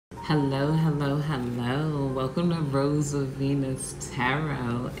Hello, hello, hello. Welcome to Rose of Venus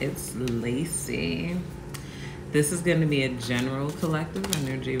Tarot. It's Lacey. This is going to be a general collective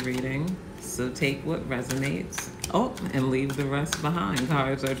energy reading. So take what resonates. Oh, and leave the rest behind.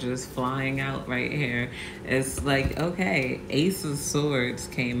 Cards are just flying out right here. It's like, okay, Ace of Swords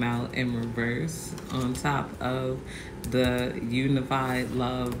came out in reverse on top of the unified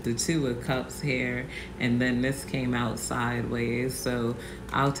love, the Two of Cups here, and then this came out sideways. So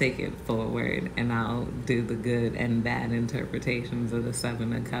I'll take it forward and I'll do the good and bad interpretations of the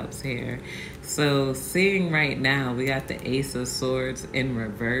Seven of Cups here. So seeing right now, we got the Ace of Swords in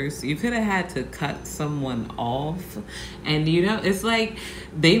reverse. You could have had to cut someone off, and you know, it's like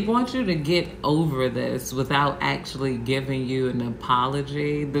they want you to get over this without actually giving you an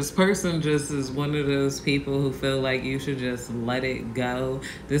apology. This person just is one of those people who feel like you should just let it go.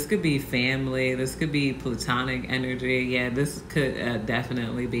 This could be family, this could be platonic energy. Yeah, this could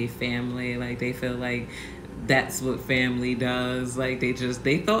definitely be family. Like they feel like that's what family does. Like they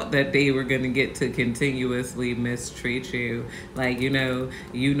thought that they were going to get to continuously mistreat you. Like, you know,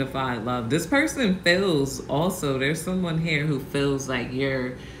 unified love. This person feels also, there's someone here who feels like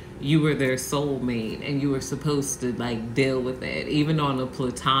you were their soulmate and you were supposed to like deal with it, even on a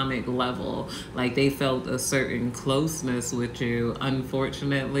platonic level. Like they felt a certain closeness with you.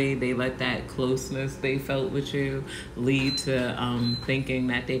 Unfortunately, they let that closeness they felt with you lead to thinking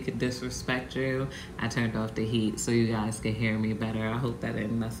that they could disrespect you. I turned off the heat so you guys could hear me better. I hope that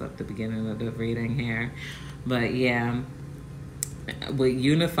didn't mess up the beginning of the reading here. But yeah, with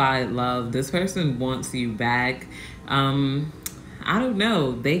unified love, this person wants you back. I don't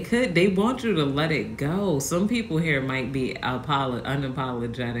know. They want you to let it go. Some people here might be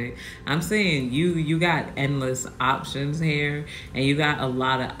unapologetic. I'm saying you got endless options here, and you got a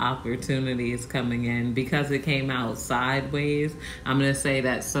lot of opportunities coming in. Because it came out sideways, I'm going to say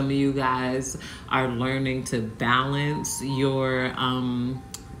that some of you guys are learning to balance your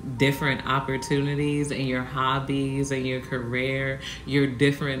different opportunities and your hobbies and your career, your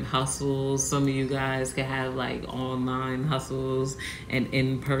different hustles. Some of you guys could have like online hustles and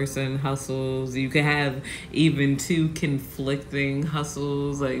in-person hustles. You could have even two conflicting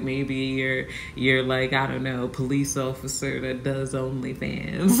hustles. Like maybe you're like, I don't know, police officer that does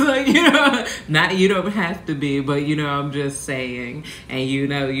OnlyFans. Like, you know, you don't have to be, but you know, I'm just saying. And you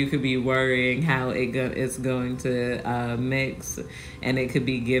know, you could be worrying how it's going to mix, and it could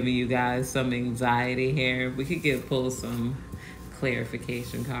be giving you guys some anxiety here. We could pull some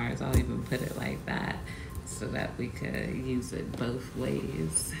clarification cards. I'll even put it like that so that we could use it both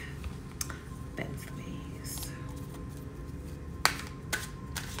ways. Both ways.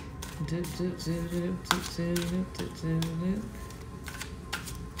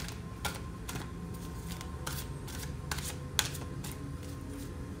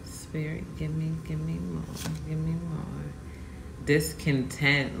 Spirit, give me more, give me more.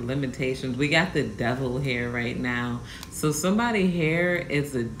 Discontent, limitations. We got the Devil here right now. So somebody here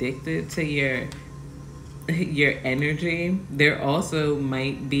is addicted to your energy. There also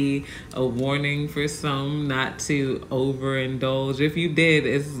might be a warning for some not to overindulge. If you did,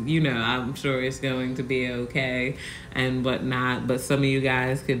 it's, you know, I'm sure it's going to be okay and whatnot. But some of you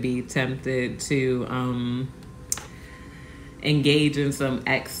guys could be tempted to engage in some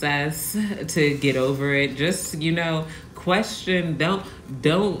excess to get over it. Just, you know, question,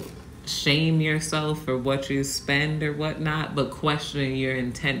 don't shame yourself for what you spend or whatnot, but question your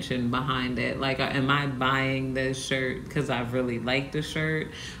intention behind it. Like, am I buying this shirt because I really like the shirt,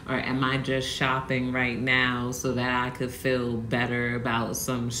 or am I just shopping right now so that I could feel better about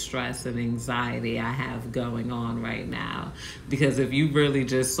some stress and anxiety I have going on right now? Because if you really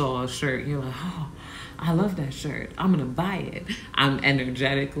just saw a shirt, you're like, oh, I love that shirt, I'm gonna buy it. I'm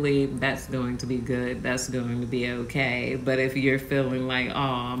energetically, that's going to be good. That's going to be okay. But if you're feeling like, oh,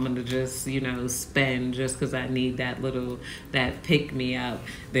 I'm gonna just, you know, spend just because I need that pick me up,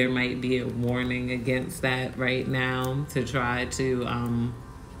 there might be a warning against that right now, to try to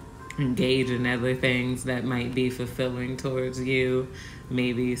engage in other things that might be fulfilling towards you.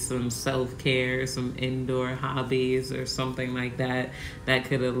 Maybe some self-care, some indoor hobbies or something like that that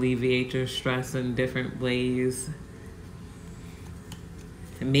could alleviate your stress in different ways.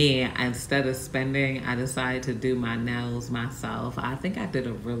 Me, instead of spending, I decided to do my nails myself. I think I did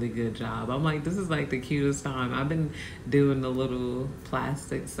a really good job. I'm like, this is like the cutest time. I've been doing the little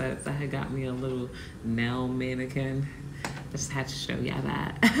plastic sets. I had got me a little nail mannequin. I just had to show y'all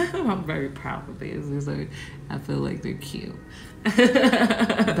that. I'm very proud of these. I feel like they're cute. But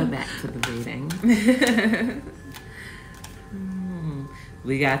back to the reading.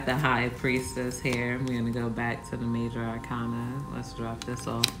 We got the High Priestess here. We're going to go back to the Major Arcana. Let's drop this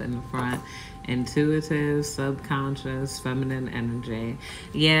off in the front. Intuitive, subconscious, feminine energy.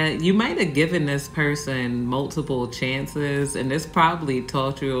 Yeah, you might have given this person multiple chances, and this probably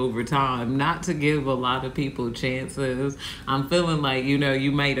taught you over time not to give a lot of people chances. I'm feeling like, you know,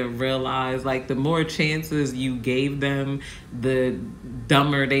 you might have realized, like, the more chances you gave them, the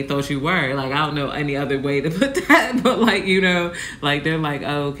dumber they thought you were. Like, I don't know any other way to put that, but, like, you know, like, they're like,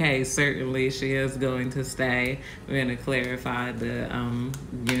 oh, okay, certainly she is going to stay. We're going to clarify the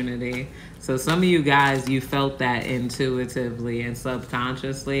unity. So some of you guys, you felt that intuitively and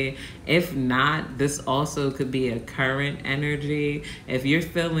subconsciously. If not, this also could be a current energy. If you're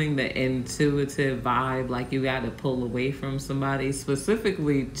feeling the intuitive vibe, like you got to pull away from somebody,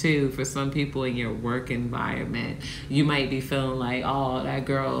 specifically too, for some people in your work environment, you might be feeling like, oh, that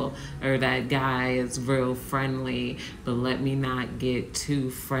girl or that guy is real friendly, but let me not get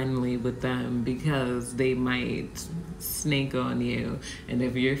too friendly with them because they might snake on you. And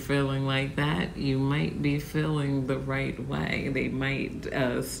if you're feeling like that, you might be feeling the right way. They might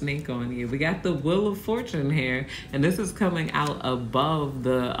snake on you. We got the Wheel of Fortune here, and this is coming out above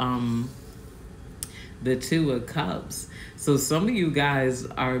the Two of Cups. So some of you guys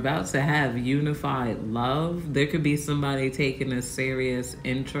are about to have unified love. There could be somebody taking a serious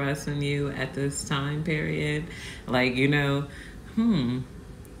interest in you at this time period. Like, you know,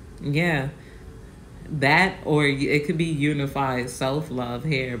 yeah. That, or it could be unified self-love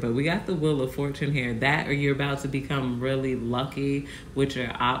here, but we got the Wheel of Fortune here. That, or you're about to become really lucky with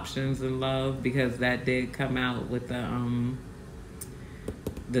your options in love, because that did come out with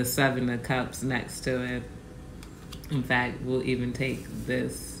the Seven of Cups next to it. In fact, we'll even take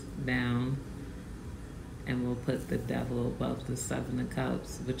this down and we'll put the Devil above the Seven of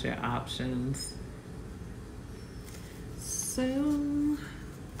Cups with your options. So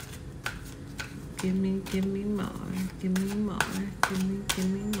give me more, give me more, give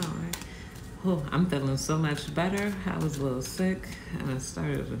me more. Oh, I'm feeling so much better. I was a little sick and I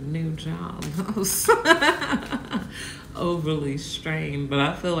started a new job. I was overly strained, but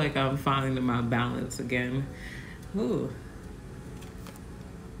I feel like I'm finding my balance again. Ooh.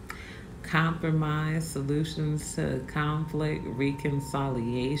 Compromise, solutions to conflict,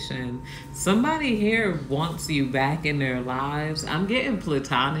 reconciliation. Somebody here wants you back in their lives. I'm getting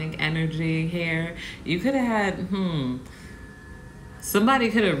platonic energy here. You could have had, somebody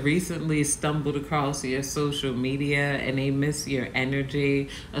could have recently stumbled across your social media and they miss your energy,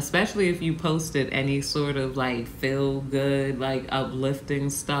 especially if you posted any sort of like feel good, like uplifting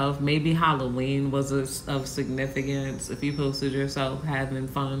stuff. Maybe Halloween was of significance. If you posted yourself having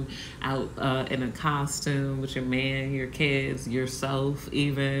fun out in a costume with your man, your kids, yourself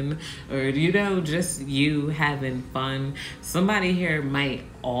even, or, you know, just you having fun. Somebody here might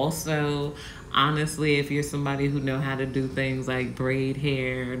also, honestly, if you're somebody who know how to do things like braid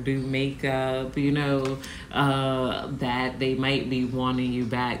hair, do makeup, you know, that they might be wanting you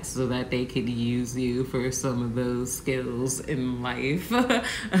back so that they could use you for some of those skills in life.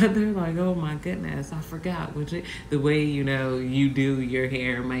 They're like, oh my goodness, I forgot the way, you know, you do your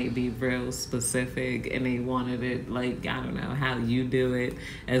hair might be real specific, and they wanted it like, I don't know, how you do it,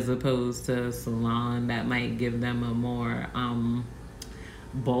 as opposed to a salon that might give them a more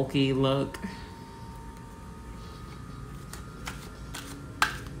bulky look.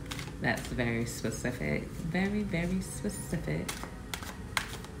 That's very specific. Very, very specific.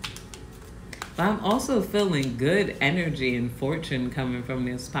 But I'm also feeling good energy and fortune coming from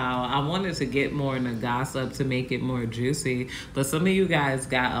this pile. I wanted to get more in the gossip to make it more juicy, but some of you guys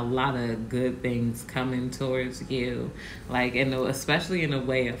got a lot of good things coming towards you, like especially in the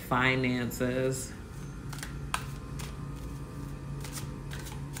way of finances.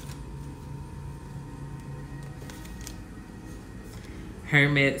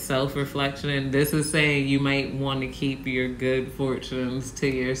 Hermit, self-reflection. This is saying you might want to keep your good fortunes to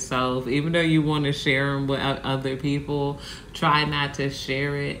yourself. Even though you want to share them with other people, try not to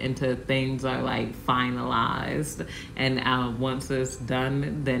share it until things are like finalized. And once it's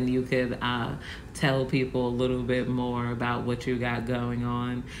done, then you could tell people a little bit more about what you got going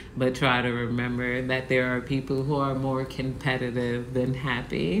on. But try to remember that there are people who are more competitive than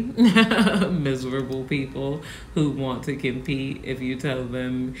happy. Miserable people who want to compete. If you tell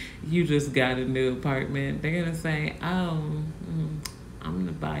them you just got a new apartment, they're gonna say, oh, I'm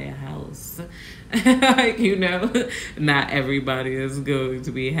gonna buy a house. You know, not everybody is going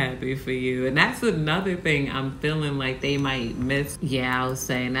to be happy for you. And that's another thing I'm feeling like they might miss. Yeah, I was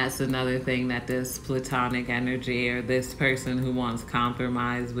saying that's another thing that this platonic energy or this person who wants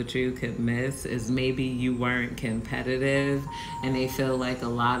compromise with you could miss is maybe you weren't competitive, and they feel like a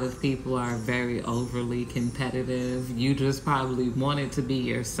lot of people are very overly competitive. You just probably wanted to be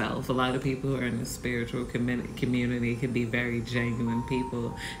yourself. A lot of people who are in the spiritual community can be very genuine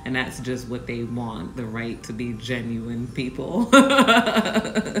people, and that's just what they want, the right to be genuine people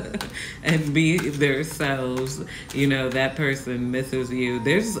and be themselves. You know, that person misses you.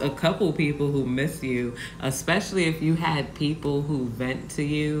 There's a couple people who miss you, especially if you had people who vent to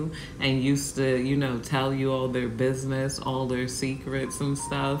you and used to, you know, tell you all their business, all their secrets and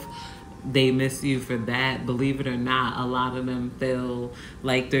stuff. They miss you for that. Believe it or not, a lot of them feel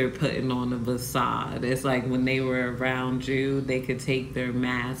like they're putting on a facade. It's like when they were around you, they could take their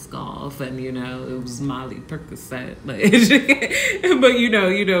mask off, and you know, it was Molly Percocet. Like, but you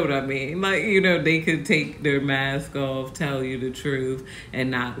know what I mean. Like, you know, they could take their mask off, tell you the truth,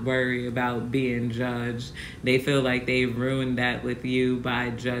 and not worry about being judged. They feel like they ruined that with you by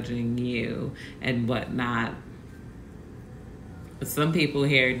judging you and whatnot. Some people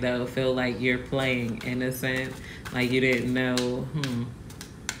here, though, feel like you're playing innocent, like you didn't know.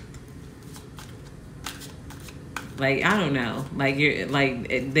 Like, I don't know. Like, you're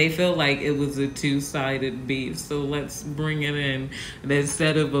like, they feel like it was a two-sided beef. So let's bring it in.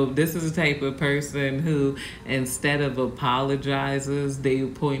 Instead of this is the type of person who, instead of apologizes, they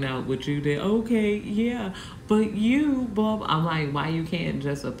point out what you did. Okay, yeah, but you, Bob. I'm like, why you can't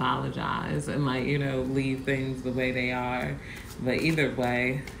just apologize and, like, you know, leave things the way they are? But either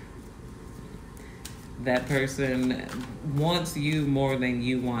way, that person wants you more than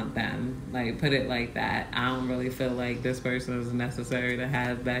you want them. Like, put it like that. I don't really feel like this person is necessary to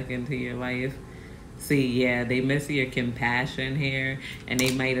have back into your life. See, yeah, they miss your compassion here, and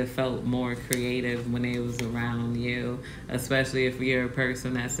they might have felt more creative when they was around you, especially if you're a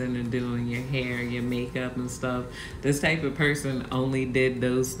person that's into doing your hair, your makeup and stuff. This type of person only did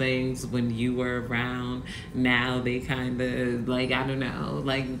those things when you were around. Now they kind of, like, I don't know,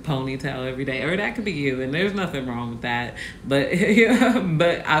 like ponytail every day, or that could be you, and there's nothing wrong with that. But yeah,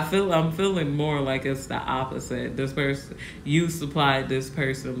 but I'm feeling more like it's the opposite. This person, you supplied this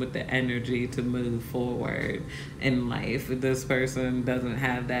person with the energy to move forward in life. This person doesn't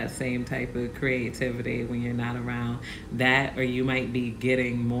have that same type of creativity when you're not around. That, or you might be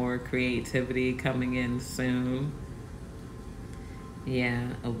getting more creativity coming in soon. Yeah,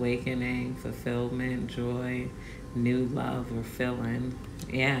 awakening, fulfillment, joy, new love or feeling.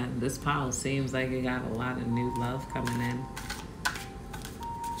 Yeah, this pile seems like it got a lot of new love coming in.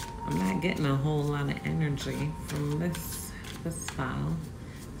 I'm not getting a whole lot of energy from this pile.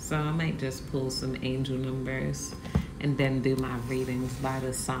 So I might just pull some angel numbers and then do my readings by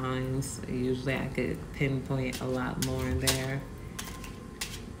the signs. Usually I could pinpoint a lot more there.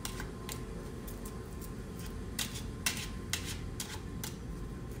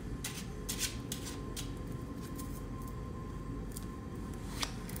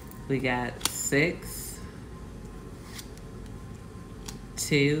 We got 6,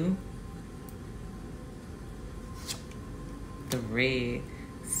 2, 3.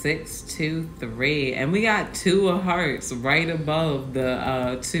 6, 2, 3, and we got 2 of hearts right above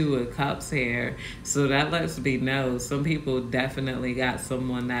the 2 of cups here. So that lets me know some people definitely got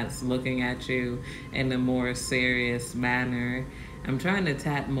someone that's looking at you in a more serious manner. I'm trying to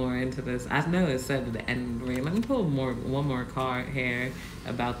tap more into this. I know it said at the end of the read. Let me pull one more card here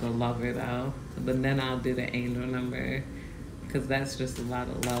about the lover though, but then I'll do the angel number because that's just a lot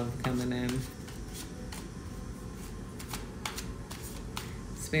of love coming in.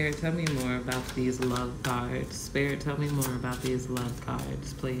 Spirit, tell me more about these love cards. Spirit, tell me more about these love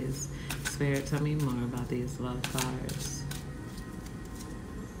cards, please. Spirit, tell me more about these love cards.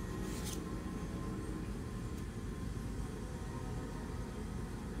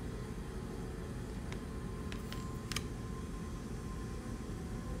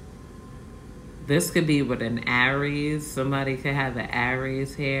 This could be with an Aries. Somebody could have an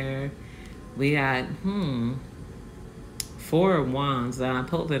Aries here. We got, 4 of Wands, and I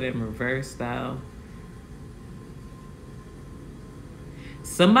pulled it in reverse though.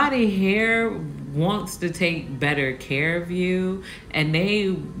 Somebody here wants to take better care of you, and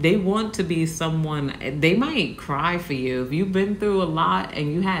they want to be someone. They might cry for you if you've been through a lot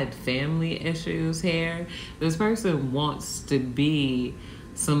and you had family issues here. This person wants to be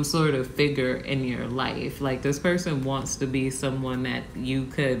some sort of figure in your life. Like this person wants to be someone that you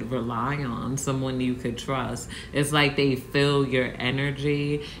could rely on, someone you could trust. It's like they feel your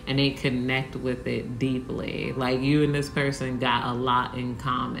energy and they connect with it deeply. Like you and this person got a lot in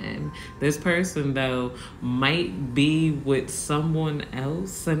common. This person though might be with someone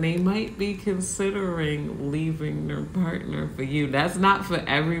else and they might be considering leaving their partner for you. That's not for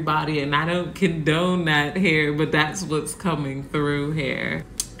everybody and I don't condone that here, but that's what's coming through here.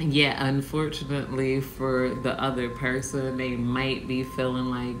 Yeah, unfortunately for the other person, they might be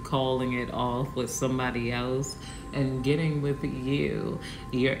feeling like calling it off with somebody else and getting with you.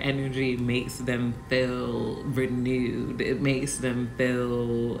 Your energy makes them feel renewed. It makes them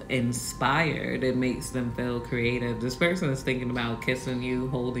feel inspired. It makes them feel creative. This person is thinking about kissing you,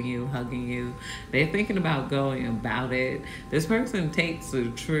 holding you, hugging you. They're thinking about going about it. This person takes a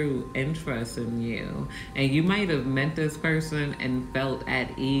true interest in you. And you might have met this person and felt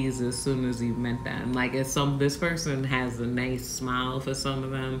at ease as soon as you met them. Like if this person has a nice smile for some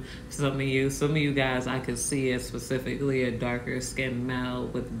of them, some of you guys I could see as specifically a darker skinned male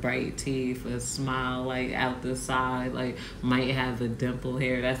with bright teeth, a smile like out the side, like might have a dimple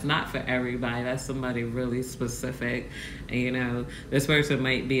here. That's not for everybody. That's somebody really specific. And you know, this person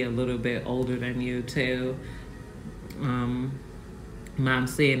might be a little bit older than you too. I'm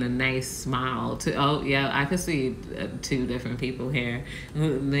seeing a nice smile too. Oh yeah, I could see two different people here.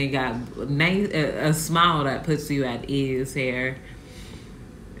 They got a smile that puts you at ease here.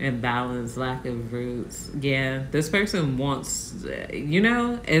 Imbalance, lack of roots. Yeah, this person wants, you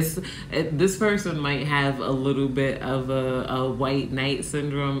know, this person might have a little bit of a white knight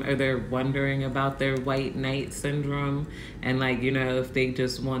syndrome, or they're wondering about their white knight syndrome, and like, you know, if they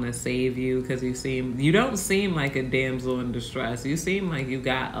just want to save you because you don't seem like a damsel in distress. You seem like you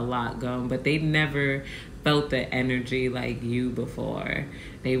got a lot going, but they never felt the energy like you before.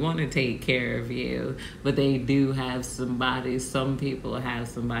 They want to take care of you, but they do have somebody. Some people have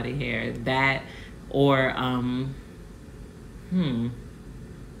somebody here that, or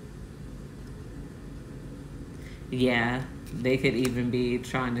yeah, they could even be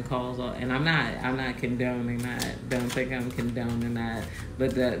trying to cause all, and I'm not condoning that. Don't think I'm condoning that.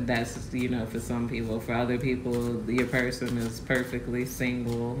 But that's, you know, for some people. For other people, your person is perfectly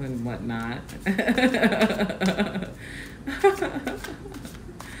single and whatnot.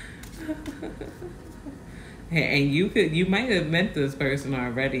 And you might have met this person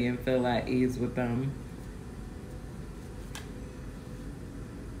already and feel at ease with them.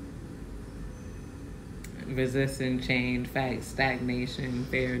 Resisting change, fact, stagnation,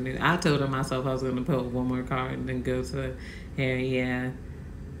 fair news. I told myself I was going to put one more card and then go to here.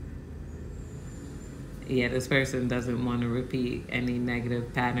 Yeah, this person doesn't want to repeat any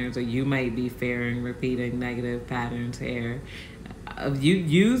negative patterns, or you might be fearing repeating negative patterns here. You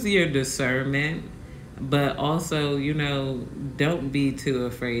use your discernment, but also, you know, don't be too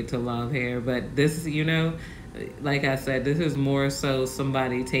afraid to love here. But this, you know, like I said, this is more so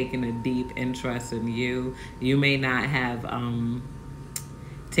somebody taking a deep interest in you. You may not have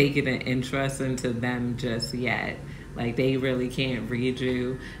taken an interest into them just yet. Like they really can't read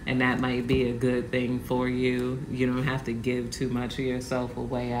you, and that might be a good thing for you. You don't have to give too much of yourself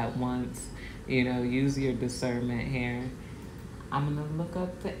away at once. You know, use your discernment here. I'm gonna look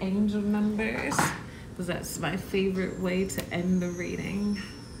up the angel numbers because that's my favorite way to end the reading.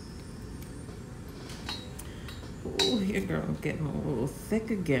 Oh, your girl getting a little thick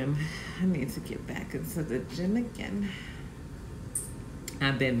again. I need to get back into the gym again.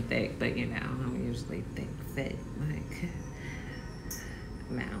 I've been thick, but you know, I'm usually thick, fit. Like,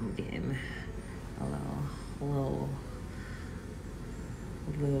 now I'm getting a little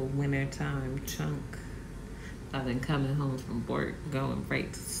wintertime chunk. I've been coming home from work, going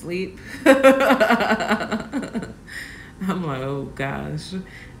right to sleep. I'm like, oh gosh,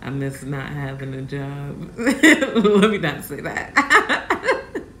 I miss not having a job. Let me not say that.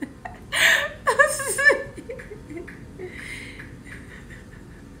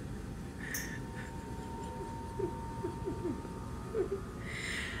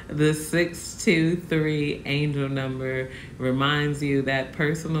 The 623 angel number reminds you that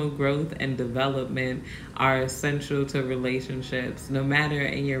personal growth and development are essential to relationships. No matter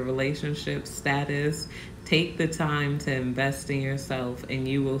in your relationship status, take the time to invest in yourself and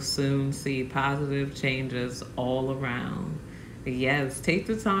you will soon see positive changes all around. Yes, take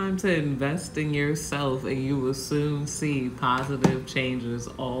the time to invest in yourself and you will soon see positive changes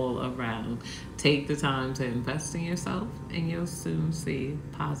all around. Take the time to invest in yourself and you'll soon see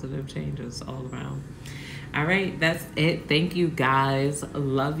positive changes all around. All right, that's it. Thank you guys.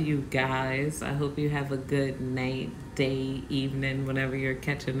 Love you guys. I hope you have a good night. day, evening, whenever you're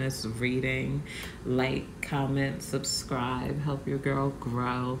catching this reading. Like, comment, subscribe, help your girl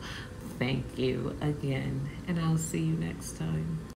grow. Thank you again, and I'll see you next time.